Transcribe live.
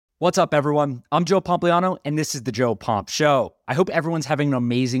What's up, everyone? I'm Joe Pompliano, and this is the Joe Pomp Show. I hope everyone's having an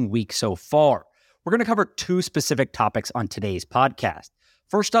amazing week so far. We're going to cover two specific topics on today's podcast.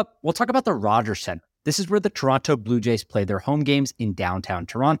 First up, we'll talk about the Rogers Centre. This is where the Toronto Blue Jays play their home games in downtown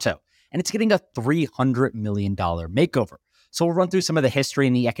Toronto, and it's getting a $300 million makeover. So we'll run through some of the history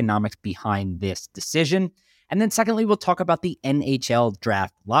and the economics behind this decision. And then secondly, we'll talk about the NHL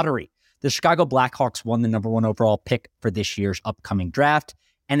Draft Lottery. The Chicago Blackhawks won the number one overall pick for this year's upcoming draft,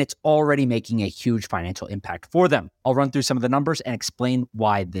 and it's already making a huge financial impact for them. I'll run through some of the numbers and explain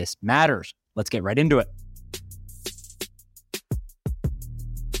why this matters. Let's get right into it.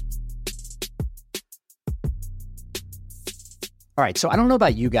 All right, so I don't know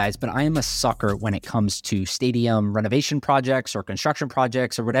about you guys, but I am a sucker when it comes to stadium renovation projects or construction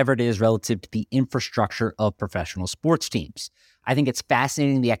projects or whatever it is relative to the infrastructure of professional sports teams. I think it's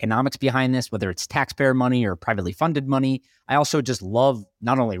fascinating, the economics behind this, whether it's taxpayer money or privately funded money. I also just love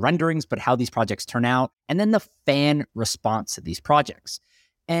not only renderings, but how these projects turn out, and then the fan response to these projects.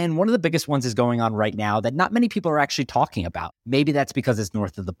 And one of the biggest ones is going on right now that not many people are actually talking about. Maybe that's because it's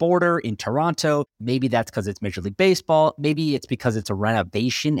north of the border in Toronto. Maybe that's because it's Major League Baseball. Maybe it's because it's a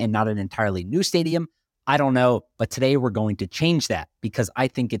renovation and not an entirely new stadium. I don't know, but today we're going to change that because I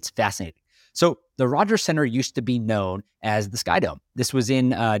think it's fascinating. So the Rogers Centre used to be known as the Sky Dome. This was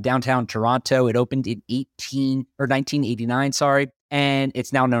in downtown Toronto. It opened in 1989, and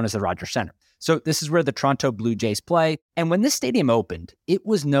it's now known as the Rogers Centre. So this is where the Toronto Blue Jays play. And when this stadium opened, it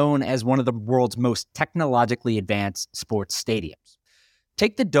was known as one of the world's most technologically advanced sports stadiums.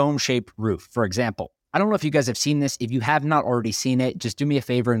 Take the dome-shaped roof, for example. I don't know if you guys have seen this. If you have not already seen it, just do me a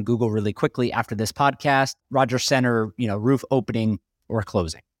favor and Google really quickly after this podcast, Rogers Centre, roof opening or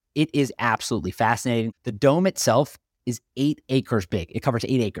closing. It is absolutely fascinating. The dome itself is 8 acres big. It covers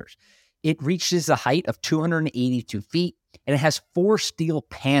 8 acres. It reaches a height of 282 feet, and it has 4 steel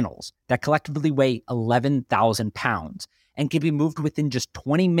panels that collectively weigh 11,000 pounds and can be moved within just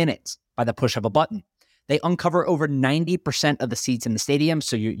 20 minutes by the push of a button. They uncover over 90% of the seats in the stadium,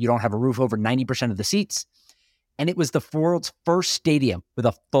 so you don't have a roof over 90% of the seats. And it was the world's first stadium with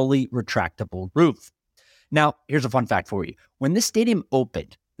a fully retractable roof. Now, here's a fun fact for you. When this stadium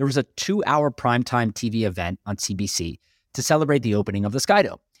opened, there was a 2-hour primetime TV event on CBC to celebrate the opening of the Sky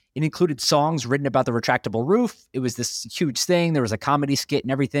Dome. It included songs written about the retractable roof. It was this huge thing. There was a comedy skit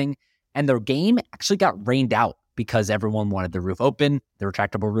and everything. And the game actually got rained out because everyone wanted the roof open, the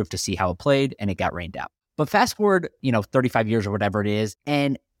retractable roof, to see how it played, and it got rained out. But fast forward, 35 years or whatever it is,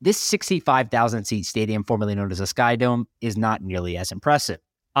 and this 65,000-seat stadium, formerly known as the Sky Dome, is not nearly as impressive.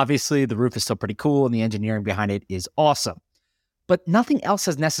 Obviously, the roof is still pretty cool, and the engineering behind it is awesome. But nothing else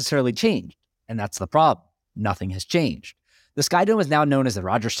has necessarily changed, and that's the problem. Nothing has changed. The Sky Dome is now known as the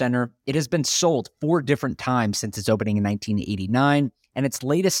Rogers Centre. It has been sold 4 different times since its opening in 1989, and its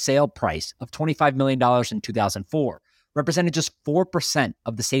latest sale price of $25 million in 2004 represented just 4%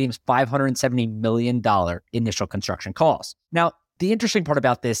 of the stadium's $570 million initial construction cost. Now, the interesting part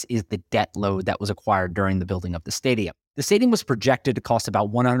about this is the debt load that was acquired during the building of the stadium. The stadium was projected to cost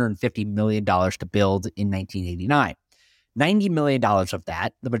about $150 million to build in 1989. $90 million of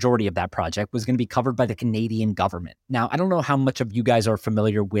that, the majority of that project, was going to be covered by the Canadian government. Now, I don't know how much of you guys are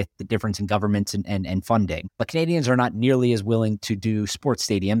familiar with the difference in governments and funding, but Canadians are not nearly as willing to do sports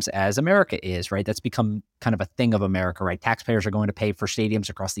stadiums as America is, right? That's become kind of a thing of America, right? Taxpayers are going to pay for stadiums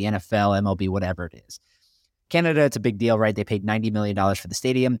across the NFL, MLB, whatever it is. Canada, it's a big deal, right? They paid $90 million for the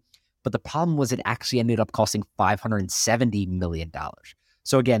stadium, but the problem was it actually ended up costing $570 million.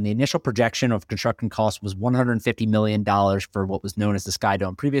 So again, the initial projection of construction cost was $150 million for what was known as the Sky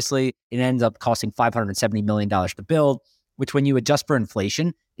Dome previously. It ends up costing $570 million to build, which when you adjust for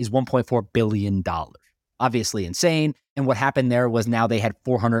inflation is $1.4 billion. Obviously insane. And what happened there was now they had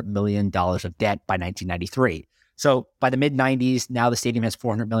 $400 million of debt by 1993. So by the mid-90s, now the stadium has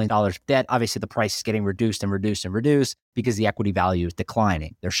 $400 million of debt. Obviously, the price is getting reduced and reduced and reduced because the equity value is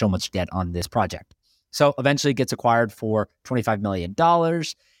declining. There's so much debt on this project. So eventually it gets acquired for $25 million.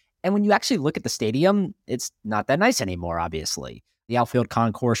 And when you actually look at the stadium, it's not that nice anymore, obviously. The outfield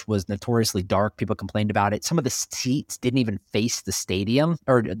concourse was notoriously dark. People complained about it. Some of the seats didn't even face the stadium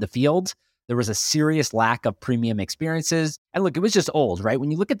or the field. There was a serious lack of premium experiences. And look, it was just old, right?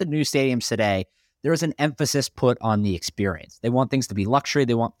 When you look at the new stadiums today, there is an emphasis put on the experience. They want things to be luxury.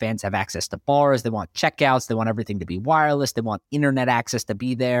 They want fans to have access to bars. They want checkouts. They want everything to be wireless. They want internet access to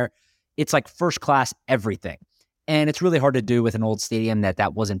be there. It's like first class everything. And it's really hard to do with an old stadium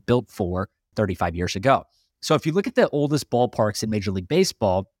that wasn't built for 35 years ago. So if you look at the oldest ballparks in Major League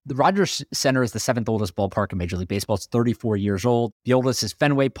Baseball, the Rogers Centre is the 7th oldest ballpark in Major League Baseball. It's 34 years old. The oldest is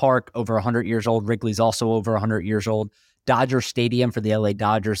Fenway Park, over 100 years old. Wrigley's also over 100 years old. Dodger Stadium for the LA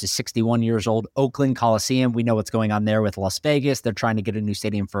Dodgers is 61 years old. Oakland Coliseum, we know what's going on there with Las Vegas. They're trying to get a new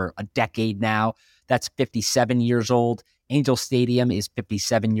stadium for a decade now. That's 57 years old. Angel Stadium is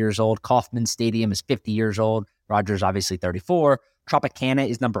 57 years old. Kauffman Stadium is 50 years old. Rogers, obviously 34. Tropicana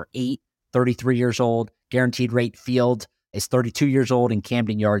is number 8, 33 years old. Guaranteed Rate Field is 32 years old, and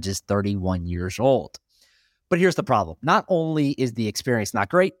Camden Yards is 31 years old. But here's the problem. Not only is the experience not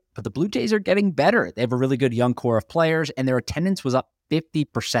great, but the Blue Jays are getting better. They have a really good young core of players, and their attendance was up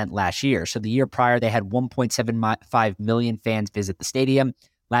 50% last year. So the year prior, they had 1.75 million fans visit the stadium.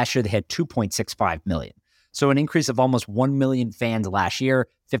 Last year, they had 2.65 million. So an increase of almost 1 million fans last year,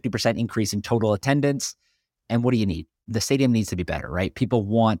 50% increase in total attendance. And what do you need? The stadium needs to be better, right? People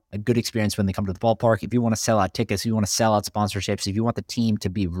want a good experience when they come to the ballpark. If you want to sell out tickets, if you want to sell out sponsorships, if you want the team to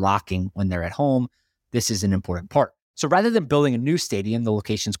be rocking when they're at home, this is an important part. So rather than building a new stadium, the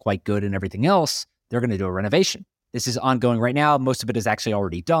location's quite good and everything else, they're going to do a renovation. This is ongoing right now. Most of it is actually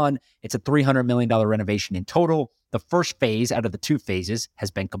already done. It's a $300 million renovation in total. The first phase out of the 2 phases has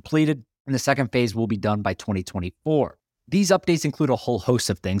been completed, and the second phase will be done by 2024. These updates include a whole host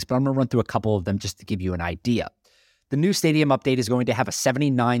of things, but I'm going to run through a couple of them just to give you an idea. The new stadium update is going to have a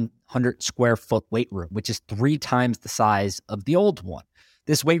 7,900 square foot weight room, which is 3 times the size of the old one.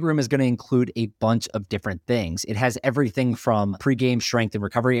 This weight room is going to include a bunch of different things. It has everything from pregame strength and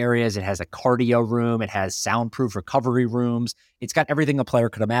recovery areas. It has a cardio room. It has soundproof recovery rooms. It's got everything a player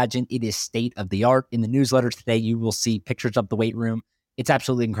could imagine. It is state of the art. In the newsletter today, you will see pictures of the weight room. It's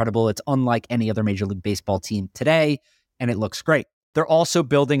absolutely incredible. It's unlike any other Major League Baseball team today, and it looks great. They're also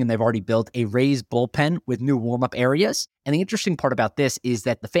building, and they've already built, a raised bullpen with new warm-up areas. And the interesting part about this is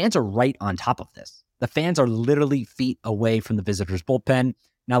that the fans are right on top of this. The fans are literally feet away from the visitors' bullpen.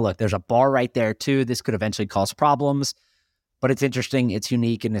 Now, look, there's a bar right there, too. This could eventually cause problems. But it's interesting. It's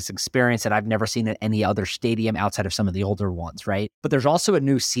unique in this experience that I've never seen at any other stadium outside of some of the older ones, right? But there's also a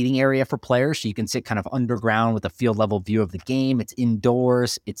new seating area for players, so you can sit kind of underground with a field-level view of the game. It's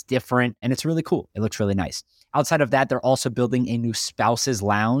indoors. It's different, and it's really cool. It looks really nice. Outside of that, they're also building a new spouses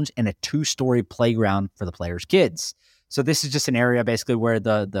lounge and a 2-story playground for the players' kids. So this is just an area basically where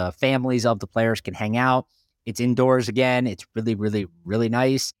the families of the players can hang out. It's indoors again. It's really, really, really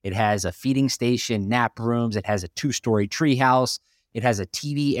nice. It has a feeding station, nap rooms. It has a 2-story tree house. It has a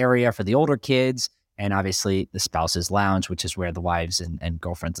TV area for the older kids. And obviously the spouses lounge, which is where the wives and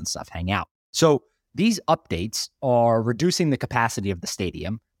girlfriends and stuff hang out. So these updates are reducing the capacity of the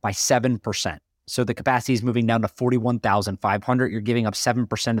stadium by 7%. So the capacity is moving down to 41,500. You're giving up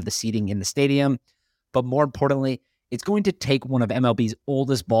 7% of the seating in the stadium. But more importantly, it's going to take one of MLB's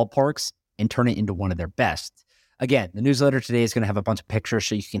oldest ballparks and turn it into one of their best. Again, the newsletter today is going to have a bunch of pictures,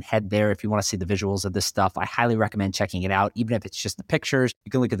 so you can head there if you want to see the visuals of this stuff. I highly recommend checking it out, even if it's just the pictures.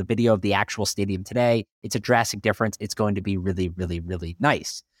 You can look at the video of the actual stadium today. It's a drastic difference. It's going to be really, really, really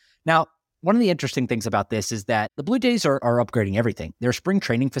nice. Now, one of the interesting things about this is that the Blue Jays are upgrading everything. Their spring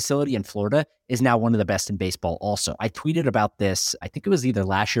training facility in Florida is now one of the best in baseball also. I tweeted about this, I think it was either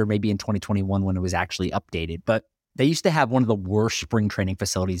last year, maybe in 2021 when it was actually updated, but they used to have one of the worst spring training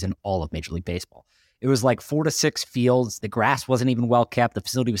facilities in all of Major League Baseball. It was like 4 to 6 fields. The grass wasn't even well kept. The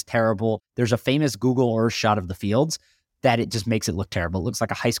facility was terrible. There's a famous Google Earth shot of the fields that it just makes it look terrible. It looks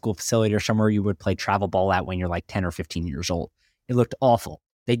like a high school facility or somewhere you would play travel ball at when you're like 10 or 15 years old. It looked awful.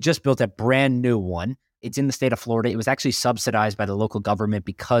 They just built a brand new one. It's in the state of Florida. It was actually subsidized by the local government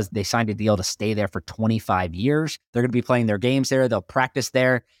because they signed a deal to stay there for 25 years. They're going to be playing their games there. They'll practice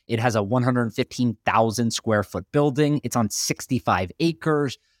there. It has a 115,000 square foot building. It's on 65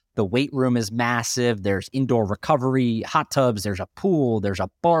 acres. The weight room is massive. There's indoor recovery, hot tubs. There's a pool. There's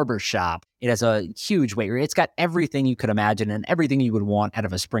a barber shop. It has a huge weight room. It's got everything you could imagine and everything you would want out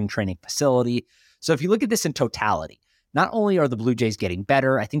of a spring training facility. So if you look at this in totality, not only are the Blue Jays getting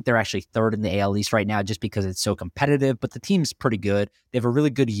better, I think they're actually third in the AL East right now just because it's so competitive, but the team's pretty good. They have a really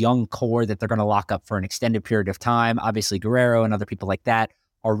good young core that they're going to lock up for an extended period of time. Obviously, Guerrero and other people like that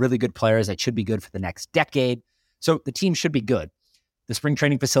are really good players that should be good for the next decade. So the team should be good. The spring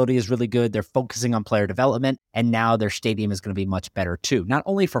training facility is really good. They're focusing on player development, and now their stadium is going to be much better too, not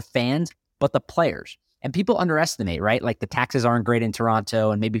only for fans, but the players. And people underestimate, right? Like the taxes aren't great in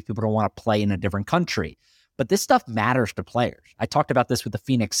Toronto, and maybe people don't want to play in a different country. But this stuff matters to players. I talked about this with the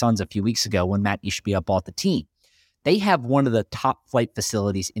Phoenix Suns a few weeks ago when Matt Ishbia bought the team. They have one of the top flight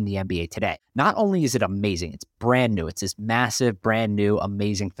facilities in the NBA today. Not only is it amazing, it's brand new. It's this massive, brand new,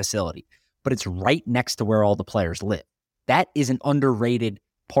 amazing facility, but it's right next to where all the players live. That is an underrated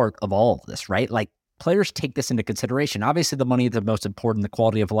part of all of this, right? Like players take this into consideration. Obviously, the money is the most important, the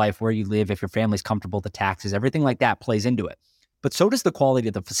quality of life, where you live, if your family's comfortable, the taxes, everything like that plays into it. But so does the quality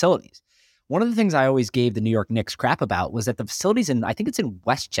of the facilities. One of the things I always gave the New York Knicks crap about was that the facility's I think it's in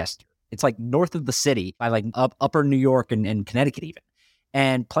Westchester. It's like north of the city by like upper New York and Connecticut even.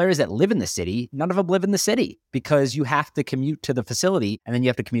 And players that live in the city, none of them live in the city because you have to commute to the facility and then you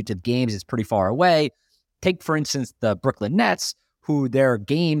have to commute to the games. It's pretty far away. Take, for instance, the Brooklyn Nets, who their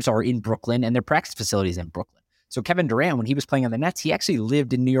games are in Brooklyn and their practice facilities in Brooklyn. So Kevin Durant, when he was playing on the Nets, he actually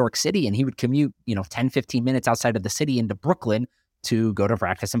lived in New York City and he would commute, 10, 15 minutes outside of the city into Brooklyn to go to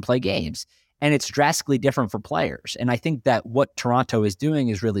practice and play games. And it's drastically different for players. And I think that what Toronto is doing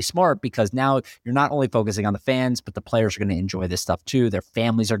is really smart because now you're not only focusing on the fans, but the players are going to enjoy this stuff too. Their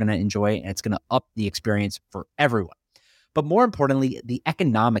families are going to enjoy it, and it's going to up the experience for everyone. But more importantly, the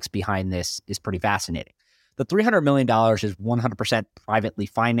economics behind this is pretty fascinating. The $300 million is 100% privately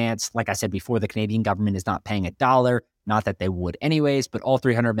financed. Like I said before, the Canadian government is not paying a dollar, not that they would anyways, but all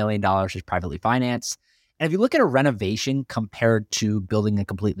 $300 million is privately financed. And if you look at a renovation compared to building a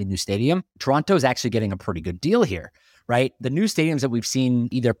completely new stadium, Toronto is actually getting a pretty good deal here, right? The new stadiums that we've seen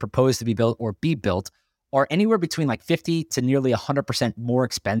either proposed to be built or be built are anywhere between like 50 to nearly 100% more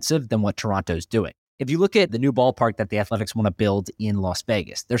expensive than what Toronto's doing. If you look at the new ballpark that the Athletics want to build in Las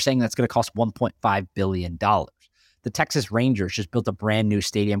Vegas, they're saying that's going to cost $1.5 billion. The Texas Rangers just built a brand new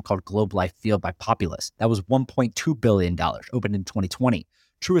stadium called Globe Life Field by Populous. That was $1.2 billion, opened in 2020.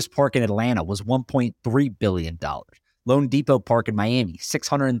 Truist Park in Atlanta was $1.3 billion. Lone Depot Park in Miami,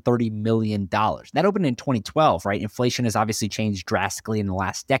 $630 million. That opened in 2012, right? Inflation has obviously changed drastically in the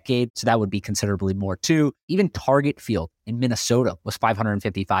last decade, so that would be considerably more too. Even Target Field in Minnesota was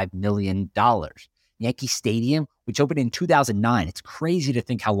 $555 million. Yankee Stadium, which opened in 2009. It's crazy to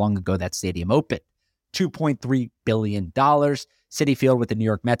think how long ago that stadium opened. $2.3 billion. Citi Field with the New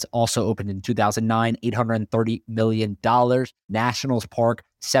York Mets also opened in 2009, $830 million. Nationals Park,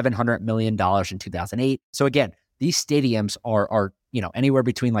 $700 million in 2008. So again, these stadiums are anywhere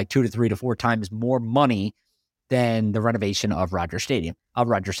between like 2 to 3 to 4 times more money than the renovation of Rogers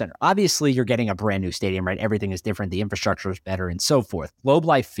Center. Obviously, you're getting a brand new stadium, right? Everything is different. The infrastructure is better and so forth. Globe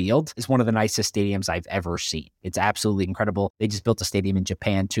Life Field is one of the nicest stadiums I've ever seen. It's absolutely incredible. They just built a stadium in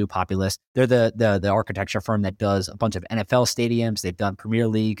Japan too, Populous. They're the architecture firm that does a bunch of NFL stadiums. They've done Premier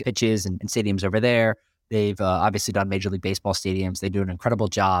League pitches and stadiums over there. They've obviously done Major League Baseball stadiums. They do an incredible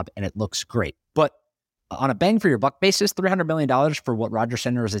job and it looks great. But on a bang for your buck basis, $300 million for what Rogers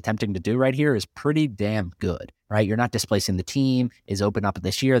Center is attempting to do right here is pretty damn good, right? You're not displacing the team. Is open up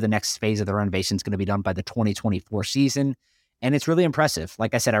this year. The next phase of the renovation is going to be done by the 2024 season. And it's really impressive.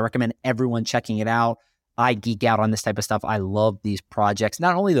 Like I said, I recommend everyone checking it out. I geek out on this type of stuff. I love these projects,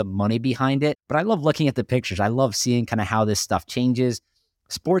 not only the money behind it, but I love looking at the pictures. I love seeing kind of how this stuff changes.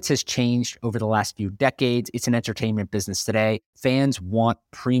 Sports has changed over the last few decades. It's an entertainment business today. Fans want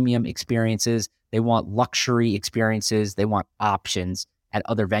premium experiences. They want luxury experiences. They want options at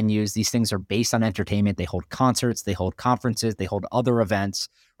other venues. These things are based on entertainment. They hold concerts. They hold conferences. They hold other events.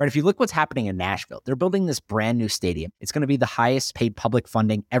 Right? If you look what's happening in Nashville, they're building this brand new stadium. It's going to be the highest paid public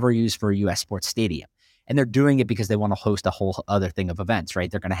funding ever used for a U.S. sports stadium. And they're doing it because they want to host a whole other thing of events,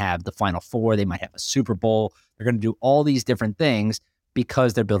 right? They're going to have the Final Four. They might have a Super Bowl. They're going to do all these different things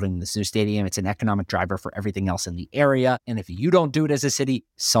because they're building this new stadium. It's an economic driver for everything else in the area. And if you don't do it as a city,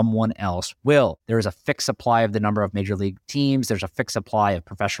 someone else will. There is a fixed supply of the number of major league teams. There's a fixed supply of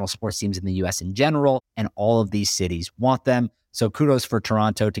professional sports teams in the U.S. in general, and all of these cities want them. So kudos for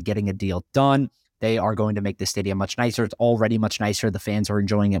Toronto to getting a deal done. They are going to make the stadium much nicer. It's already much nicer. The fans are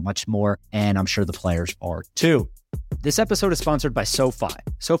enjoying it much more, and I'm sure the players are too. This episode is sponsored by SoFi.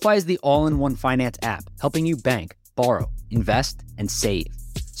 SoFi is the all-in-one finance app helping you bank, borrow, invest, and save.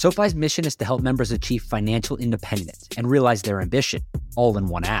 SoFi's mission is to help members achieve financial independence and realize their ambition, all in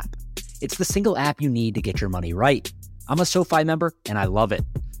one app. It's the single app you need to get your money right. I'm a SoFi member, and I love it.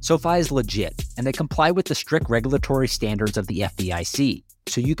 SoFi is legit, and they comply with the strict regulatory standards of the FDIC,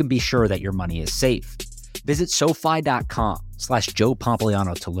 so you can be sure that your money is safe. Visit SoFi.com/Joe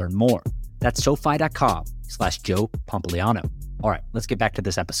Pompliano to learn more. That's SoFi.com/Joe Pompliano. All right, let's get back to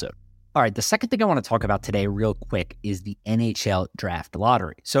this episode. All right, the second thing I want to talk about today real quick is the NHL Draft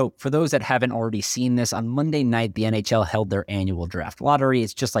Lottery. So for those that haven't already seen this, on Monday night, the NHL held their annual draft lottery.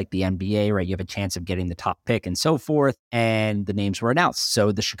 It's just like the NBA, right? You have a chance of getting the top pick and so forth, and the names were announced.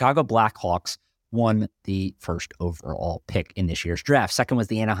 So the Chicago Blackhawks won the first overall pick in this year's draft. Second was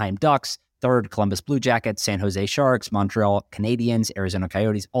the Anaheim Ducks. Third, Columbus Blue Jackets, San Jose Sharks, Montreal Canadiens, Arizona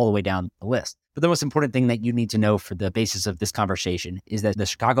Coyotes, all the way down the list. But the most important thing that you need to know for the basis of this conversation is that the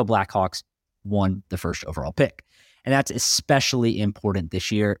Chicago Blackhawks won the first overall pick. And that's especially important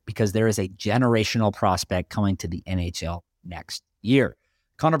this year because there is a generational prospect coming to the NHL next year.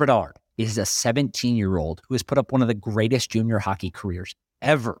 Connor Bedard is a 17-year-old who has put up one of the greatest junior hockey careers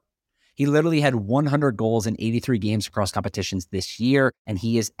ever. He literally had 100 goals in 83 games across competitions this year, and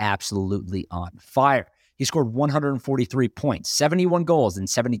he is absolutely on fire. He scored 143 points, 71 goals, and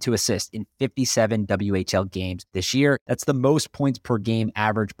 72 assists in 57 WHL games this year. That's the most points per game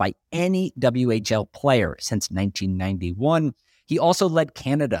averaged by any WHL player since 1991. He also led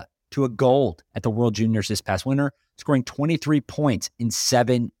Canada to a gold at the World Juniors this past winter, scoring 23 points in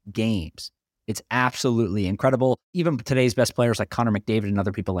 7 games. It's absolutely incredible. Even today's best players like Connor McDavid and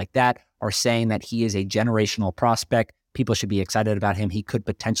other people like that are saying that he is a generational prospect. People should be excited about him. He could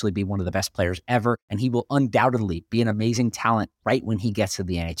potentially be one of the best players ever, and he will undoubtedly be an amazing talent right when he gets to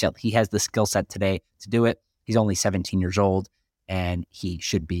the NHL. He has the skill set today to do it. He's only 17 years old, and he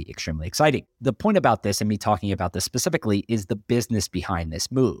should be extremely exciting. The point about this, and me talking about this specifically, is the business behind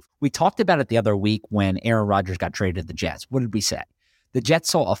this move. We talked about it the other week when Aaron Rodgers got traded to the Jets. What did we say? The Jets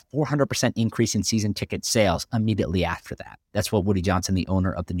saw a 400% increase in season ticket sales immediately after that. That's what Woody Johnson, the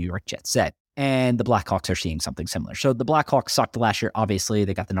owner of the New York Jets, said. And the Blackhawks are seeing something similar. So the Blackhawks sucked last year. Obviously,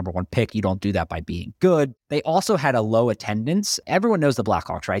 they got the number 1 pick. You don't do that by being good. They also had a low attendance. Everyone knows the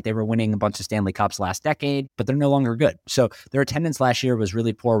Blackhawks, right? They were winning a bunch of Stanley Cups last decade, but they're no longer good. So their attendance last year was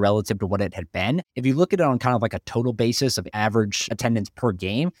really poor relative to what it had been. If you look at it on kind of like a total basis of average attendance per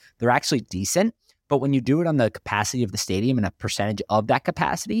game, they're actually decent. But when you do it on the capacity of the stadium and a percentage of that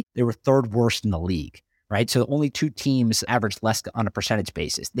capacity, they were 3rd worst in the league, right? So only 2 teams averaged less on a percentage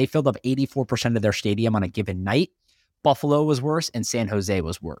basis. They filled up 84% of their stadium on a given night. Buffalo was worse and San Jose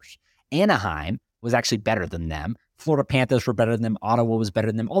was worse. Anaheim was actually better than them. Florida Panthers were better than them. Ottawa was better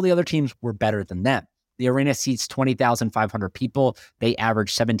than them. All the other teams were better than them. The arena seats 20,500 people. They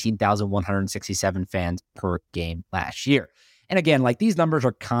averaged 17,167 fans per game last year. And again, like these numbers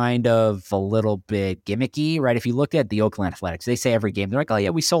are kind of a little bit gimmicky, right? If you look at the Oakland Athletics, they say every game, they're like, oh yeah,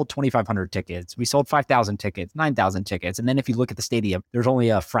 we sold 2,500 tickets. We sold 5,000 tickets, 9,000 tickets. And then if you look at the stadium, there's only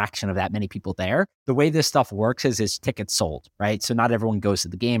a fraction of that many people there. The way this stuff works is tickets sold, right? So not everyone goes to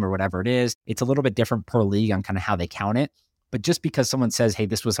the game or whatever it is. It's a little bit different per league on kind of how they count it. But just because someone says, hey,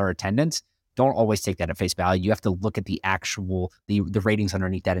 this was our attendance, don't always take that at face value. You have to look at the actual, the ratings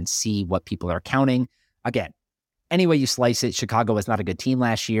underneath that and see what people are counting. Again, any way you slice it, Chicago was not a good team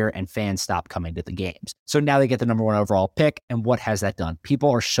last year and fans stopped coming to the games. So now they get the number 1 overall pick. And what has that done? People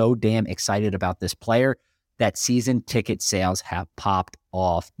are so damn excited about this player that season ticket sales have popped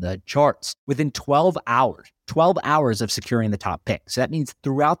off the charts. Within 12 hours of securing the top pick. So that means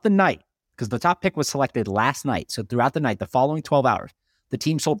throughout the night, because the top pick was selected last night. So throughout the night, the following 12 hours, the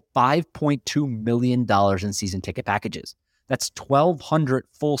team sold $5.2 million in season ticket packages. That's 1,200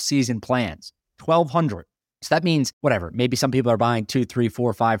 full season plans. 1,200. So that means whatever, maybe some people are buying 2, 3,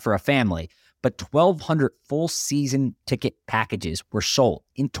 4, 5 for a family, but 1,200 full season ticket packages were sold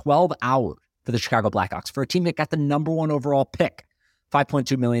in 12 hours for the Chicago Blackhawks for a team that got the number 1 overall pick.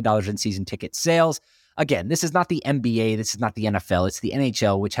 $5.2 million in season ticket sales. Again, this is not the NBA. This is not the NFL. It's the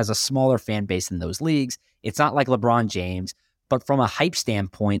NHL, which has a smaller fan base than those leagues. It's not like LeBron James, but from a hype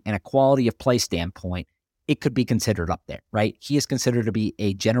standpoint and a quality of play standpoint, it could be considered up there, right? He is considered to be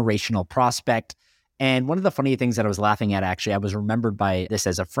a generational prospect. And one of the funny things that I was laughing at, actually, I was remembered by this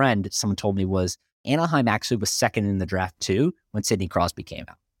as a friend, someone told me was Anaheim actually was 2nd in the draft too when Sidney Crosby came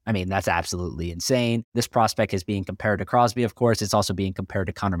out. I mean, that's absolutely insane. This prospect is being compared to Crosby, of course. It's also being compared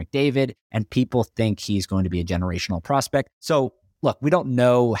to Connor McDavid, and people think he's going to be a generational prospect. So look, we don't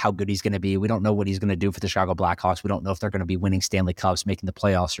know how good he's going to be. We don't know what he's going to do for the Chicago Blackhawks. We don't know if they're going to be winning Stanley Cups, making the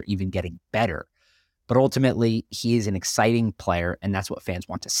playoffs, or even getting better. But ultimately, he is an exciting player, and that's what fans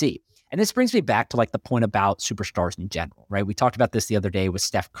want to see. And this brings me back to like the point about superstars in general, right? We talked about this the other day with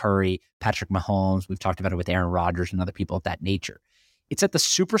Steph Curry, Patrick Mahomes. We've talked about it with Aaron Rodgers and other people of that nature. It's that the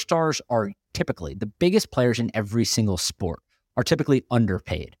superstars are typically the biggest players in every single sport are typically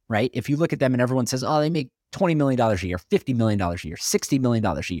underpaid, right? If you look at them and everyone says, oh, they make $20 million a year, $50 million a year, $60 million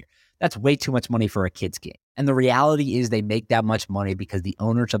a year. That's way too much money for a kid's game. And the reality is they make that much money because the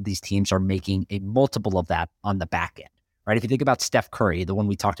owners of these teams are making a multiple of that on the back end. Right? If you think about Steph Curry, the one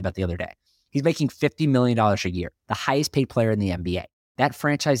we talked about the other day, he's making $50 million a year, the highest paid player in the NBA. That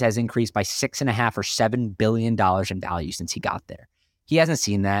franchise has increased by $6.5 or $7 billion in value since he got there. He hasn't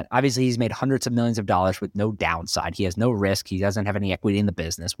seen that. Obviously, he's made hundreds of millions of dollars with no downside. He has no risk. He doesn't have any equity in the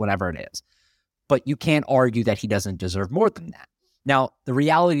business, whatever it is. But you can't argue that he doesn't deserve more than that. Now, the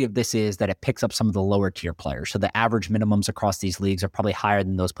reality of this is that it picks up some of the lower tier players. So the average minimums across these leagues are probably higher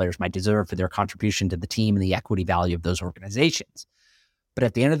than those players might deserve for their contribution to the team and the equity value of those organizations. But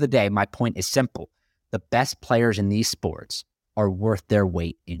at the end of the day, my point is simple. The best players in these sports are worth their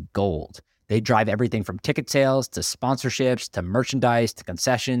weight in gold. They drive everything from ticket sales to sponsorships to merchandise to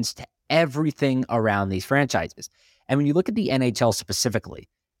concessions to everything around these franchises. And when you look at the NHL specifically,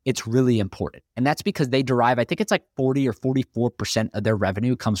 it's really important. And that's because they derive, I think it's like 40 or 44% of their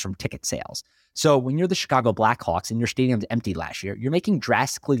revenue comes from ticket sales. So when you're the Chicago Blackhawks and your stadium's empty last year, you're making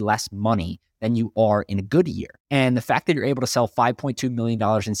drastically less money than you are in a good year. And the fact that you're able to sell $5.2 million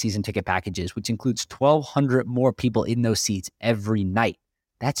in season ticket packages, which includes 1,200 more people in those seats every night,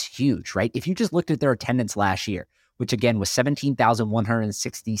 that's huge, right? If you just looked at their attendance last year, which again was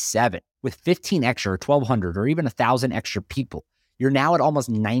 17,167, with 15 extra, or 1,200, or even 1,000 extra people, you're now at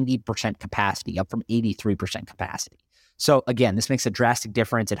almost 90% capacity, up from 83% capacity. So again, this makes a drastic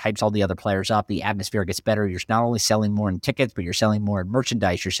difference. It hypes all the other players up. The atmosphere gets better. You're not only selling more in tickets, but you're selling more in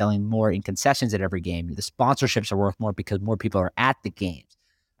merchandise. You're selling more in concessions at every game. The sponsorships are worth more because more people are at the games.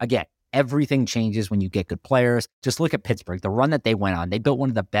 Again, everything changes when you get good players. Just look at Pittsburgh, the run that they went on. They built one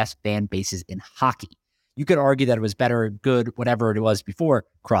of the best fan bases in hockey. You could argue that it was better, good, whatever it was before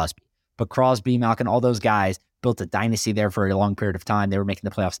Crosby. But Crosby, Malkin, all those guys built a dynasty there for a long period of time. They were making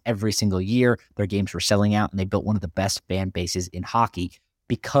the playoffs every single year. Their games were selling out, and they built one of the best fan bases in hockey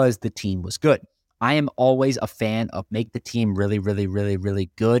because the team was good. I am always a fan of make the team really, really, really,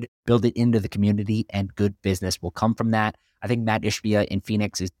 really good, build it into the community, and good business will come from that. I think Matt Ishbia in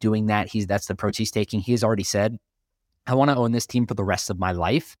Phoenix is doing that. That's the approach he's taking. He has already said, I want to own this team for the rest of my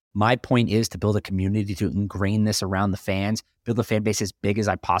life. My point is to build a community, to ingrain this around the fans, build a fan base as big as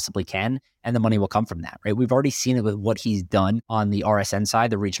I possibly can, and the money will come from that, right? We've already seen it with what he's done on the RSN side,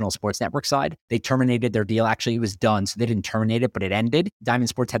 the regional sports network side. They terminated their deal. Actually, it was done, so they didn't terminate it, but it ended. Diamond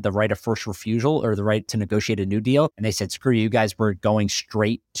Sports had the right of first refusal, or the right to negotiate a new deal, and they said, screw you guys, we're going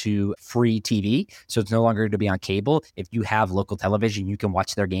straight to free TV, so it's no longer going to be on cable. If you have local television, you can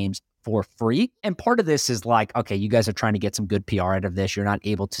watch their games for free. And part of this is like, okay, you guys are trying to get some good PR out of this. You're not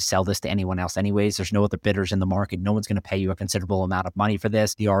able to sell this to anyone else anyways. There's no other bidders in the market. No one's going to pay you a considerable amount of money for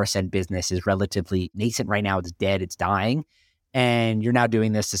this. The RSN business is relatively nascent right now. It's dead. It's dying. And you're now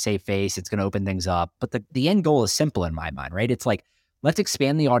doing this to save face. It's going to open things up. But the end goal is simple in my mind, right? It's like, let's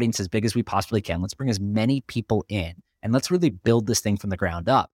expand the audience as big as we possibly can. Let's bring as many people in, and let's really build this thing from the ground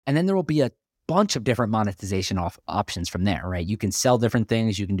up. And then there will be a bunch of different monetization options from there, right? You can sell different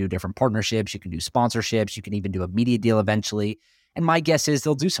things. You can do different partnerships. You can do sponsorships. You can even do a media deal eventually. And my guess is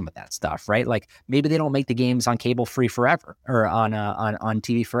they'll do some of that stuff, right? Like maybe they don't make the games on cable free forever, or on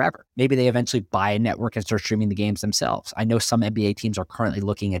TV forever. Maybe they eventually buy a network and start streaming the games themselves. I know some NBA teams are currently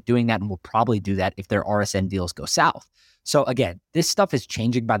looking at doing that and will probably do that if their RSN deals go south. So again, this stuff is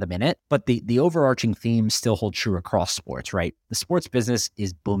changing by the minute, but the overarching theme still holds true across sports, right? The sports business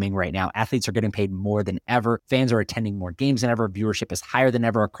is booming right now. Athletes are getting paid more than ever. Fans are attending more games than ever. Viewership is higher than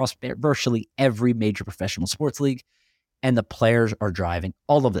ever across virtually every major professional sports league. And the players are driving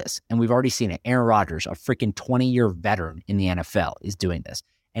all of this. And we've already seen it. Aaron Rodgers, a freaking 20-year veteran in the NFL, is doing this.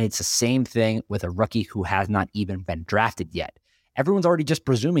 And it's the same thing with a rookie who has not even been drafted yet. Everyone's already just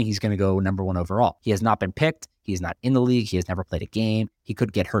presuming he's going to go number one overall. He has not been picked. He's not in the league. He has never played a game. He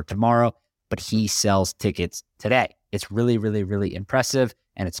could get hurt tomorrow, but he sells tickets today. It's really, really, really impressive,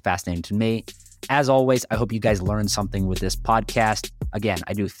 and it's fascinating to me. As always, I hope you guys learned something with this podcast. Again,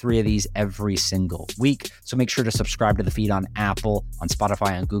 I do 3 of these every single week, so make sure to subscribe to the feed on Apple, on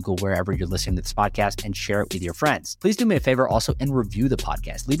Spotify, on Google, wherever you're listening to this podcast, and share it with your friends. Please do me a favor also and review the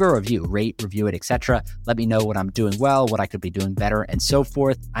podcast. Leave a review, rate, review it, etc. Let me know what I'm doing well, what I could be doing better, and so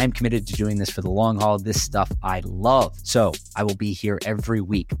forth. I am committed to doing this for the long haul. This stuff I love. So I will be here every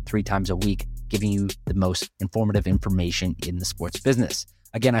week, 3 times a week, giving you the most informative information in the sports business.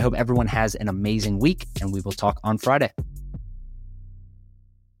 Again, I hope everyone has an amazing week, and we will talk on Friday.